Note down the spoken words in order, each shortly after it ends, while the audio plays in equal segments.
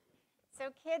So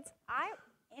kids,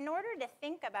 in order to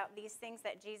think about these things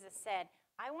that Jesus said,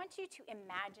 I want you to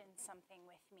imagine something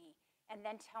with me and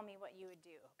then tell me what you would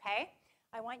do, okay?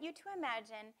 I want you to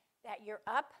imagine that you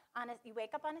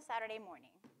wake up on a Saturday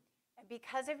morning, and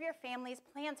because of your family's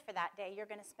plans for that day, you're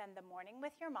going to spend the morning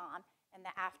with your mom and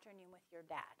the afternoon with your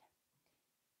dad.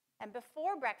 And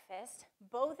before breakfast,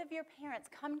 both of your parents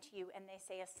come to you and they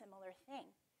say a similar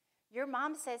thing. Your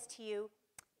mom says to you,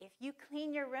 if you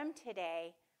clean your room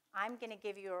today, I'm going to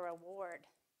give you a reward,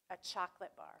 a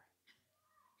chocolate bar.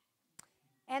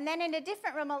 And then in a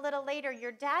different room a little later,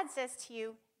 your dad says to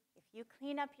you, if you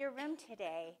clean up your room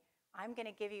today, I'm going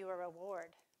to give you a reward,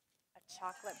 a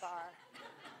chocolate bar.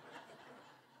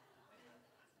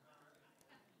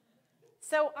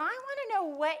 So I want to know,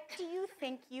 what do you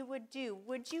think you would do?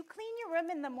 Would you clean your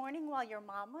room in the morning while your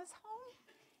mom was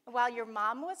home, while your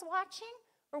mom was watching?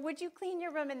 Or would you clean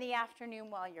your room in the afternoon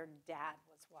while your dad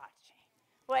was watching?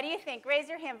 What do you think? Raise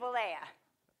your hand, Valea.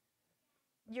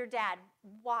 Your dad.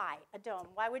 Why? Adom.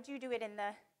 Why would you do it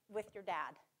with your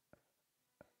dad?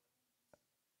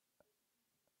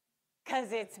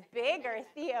 Because it's bigger.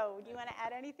 Theo, do you want to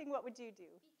add anything? What would you do?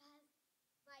 Because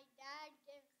my dad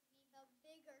gives me the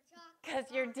bigger chocolate bar.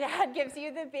 Because your dad gives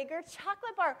you the bigger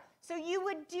chocolate bar. So you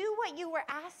would do what you were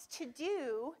asked to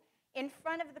do in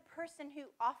front of the person who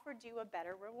offered you a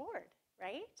better reward,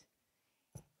 right?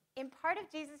 In part of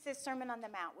Jesus' Sermon on the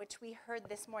Mount, which we heard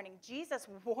this morning, Jesus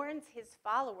warns his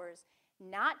followers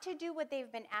not to do what they've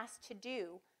been asked to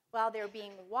do while they're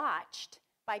being watched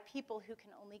by people who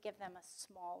can only give them a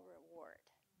small reward,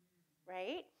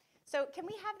 right? So can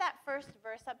we have that first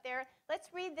verse up there? Let's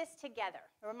read this together.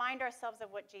 Remind ourselves of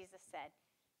what Jesus said.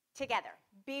 Together.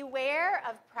 Beware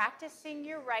of practicing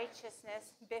your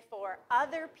righteousness before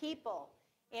other people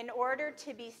in order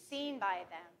to be seen by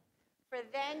them. For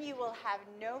then you will have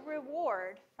no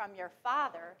reward from your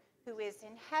Father who is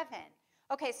in heaven.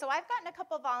 Okay, so I've gotten a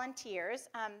couple volunteers.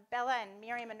 Bella and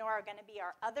Miriam and Nora are going to be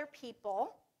our other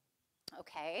people.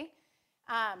 Okay.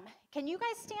 Can you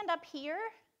guys stand up here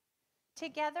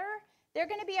together? They're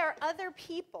going to be our other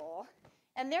people,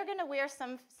 and they're going to wear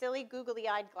some silly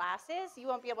googly-eyed glasses. You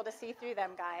won't be able to see through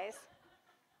them, guys.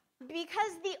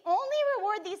 Because the only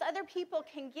reward these other people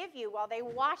can give you while they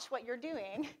watch what you're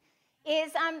doing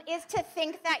is to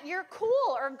think that you're cool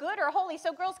or good or holy.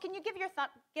 So girls, can you give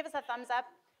us a thumbs up?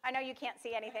 I know you can't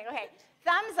see anything. Okay,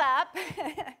 thumbs up.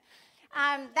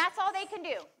 That's all they can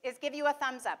do, is give you a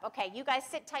thumbs up. Okay, you guys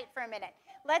sit tight for a minute.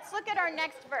 Let's look at our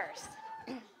next verse.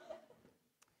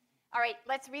 All right,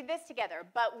 let's read this together.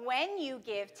 But when you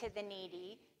give to the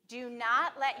needy, do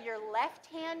not let your left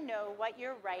hand know what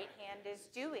your right hand is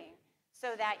doing,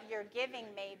 so that your giving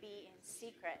may be in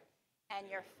secret. And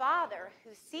your Father, who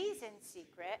sees in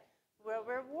secret, will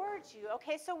reward you.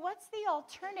 Okay, so what's the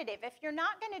alternative? If you're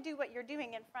not going to do what you're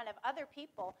doing in front of other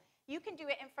people, you can do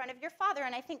it in front of your Father.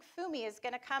 And I think Fumi is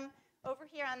going to come over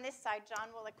here on this side. John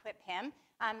will equip him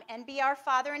and be our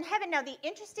Father in heaven. Now, the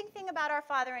interesting thing about our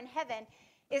Father in heaven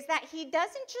is that he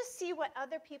doesn't just see what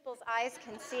other people's eyes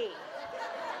can see.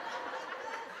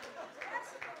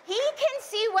 He can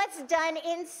see what's done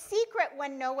in secret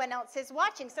when no one else is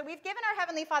watching. So we've given our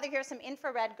Heavenly Father here some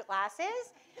infrared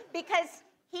glasses because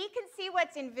he can see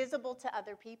what's invisible to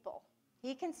other people.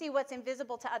 He can see what's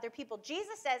invisible to other people.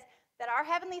 Jesus says that our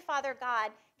Heavenly Father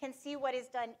God can see what is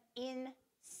done in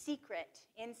secret,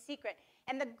 in secret.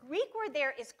 And the Greek word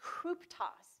there is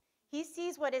kryptos. He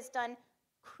sees what is done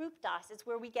kryptos. It's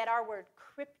where we get our word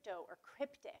crypto or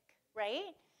cryptic,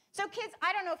 right? So kids,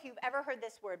 I don't know if you've ever heard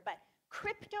this word, but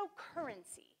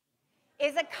cryptocurrency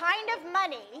is a kind of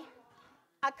money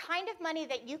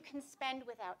that you can spend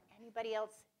without anybody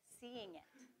else seeing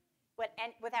it,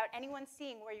 without anyone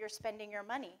seeing where you're spending your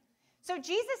money. So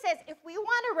Jesus says if we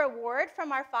want a reward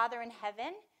from our Father in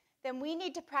heaven, then we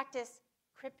need to practice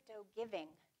crypto giving,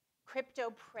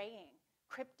 crypto praying,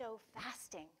 crypto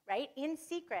fasting, right? In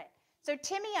secret. So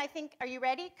Timmy, I think, are you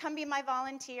ready? Come be my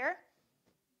volunteer.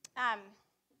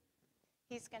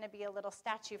 He's going to be a little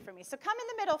statue for me. So come in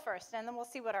the middle first, and then we'll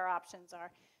see what our options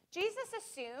are. Jesus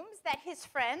assumes that his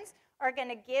friends are going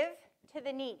to give to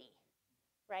the needy,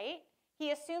 right?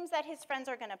 He assumes that his friends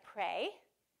are going to pray,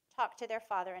 talk to their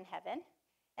Father in heaven,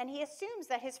 and he assumes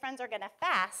that his friends are going to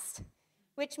fast,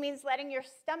 which means letting your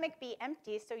stomach be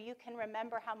empty so you can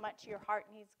remember how much your heart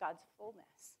needs God's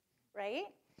fullness, right?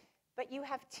 But you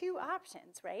have two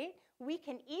options, right? We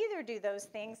can either do those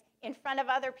things in front of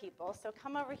other people, so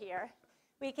come over here.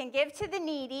 We can give to the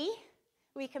needy,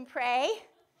 we can pray,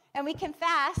 and we can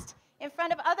fast in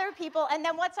front of other people, and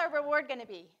then what's our reward going to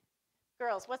be?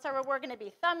 Girls, what's our reward going to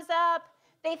be? Thumbs up.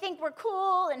 They think we're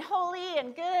cool and holy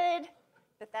and good,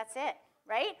 but that's it.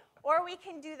 right? Or we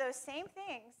can do those same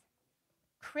things,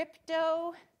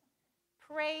 crypto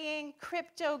praying,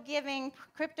 crypto giving,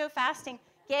 crypto fasting.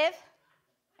 Give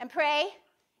and pray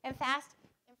and fast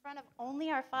in front of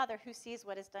only our Father who sees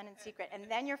what is done in secret. And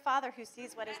then your Father who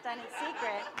sees what is done in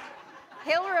secret,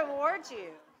 he'll reward you,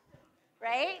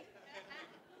 right?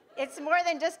 It's more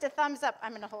than just a thumbs up.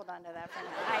 I'm going to hold on to that for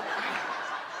now. I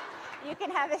know. You can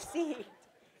have a seat.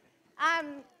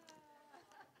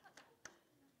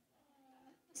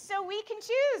 So we can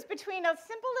choose between a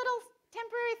simple little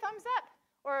temporary thumbs up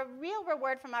or a real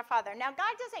reward from our Father. Now,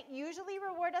 God doesn't usually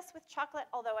reward us with chocolate,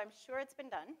 although I'm sure it's been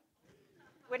done.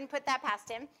 Wouldn't put that past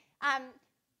him.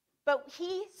 But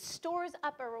he stores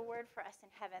up a reward for us in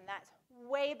heaven that's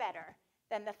way better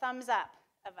than the thumbs up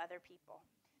of other people.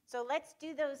 So let's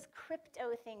do those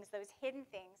crypto things, those hidden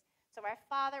things, so our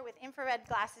Father with infrared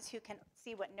glasses who can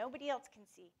see what nobody else can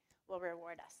see will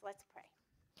reward us. Let's pray.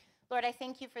 Lord, I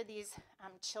thank you for these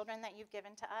children that you've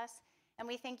given to us, and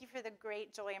we thank you for the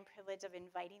great joy and privilege of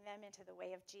inviting them into the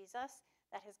way of Jesus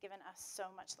that has given us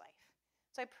so much life.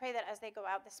 So I pray that as they go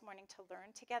out this morning to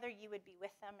learn together, you would be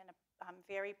with them in a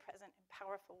very present and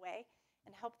powerful way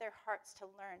and help their hearts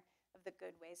to learn of the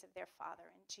good ways of their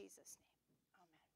Father in Jesus' name.